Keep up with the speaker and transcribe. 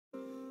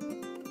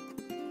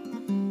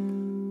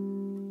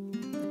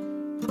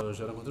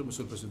j'ai rencontré M.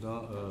 le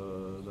Président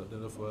la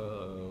dernière fois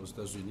aux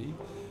États-Unis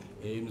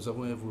et nous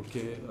avons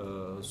évoqué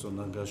son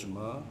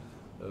engagement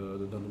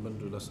dans le domaine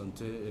de la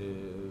santé et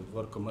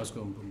voir comment est-ce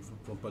qu'on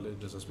peut parler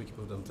des aspects qui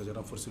peuvent davantage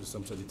renforcer le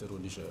système sanitaire au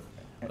Niger.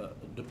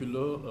 Depuis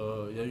lors,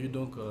 il y a eu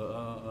donc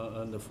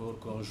un effort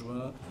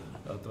conjoint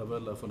à travers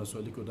la Fondation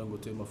Aliko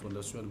Dangote, ma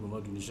fondation et le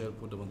gouvernement du Niger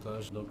pour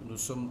davantage. Donc nous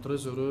sommes très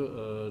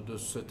heureux de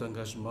cet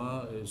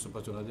engagement et ce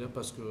partenariat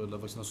parce que la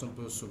vaccination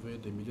peut sauver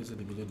des milliers et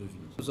des milliers de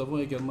vies. Nous avons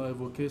également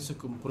évoqué ce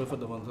qu'on pourrait faire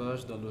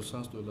davantage dans le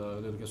sens de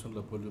l'éradication de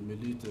la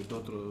poliomyélite et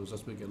d'autres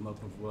aspects également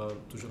pour pouvoir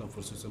toujours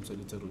renforcer le système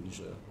sanitaire au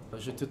Niger.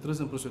 J'étais très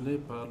impressionné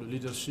par le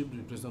leadership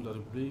du Président de la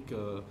République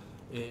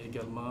et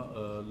également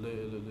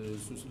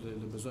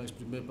les besoins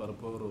exprimés par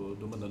rapport au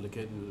domaine dans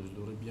lequel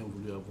j'aurais bien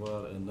voulu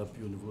avoir un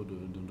appui au niveau de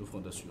nos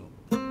fondations.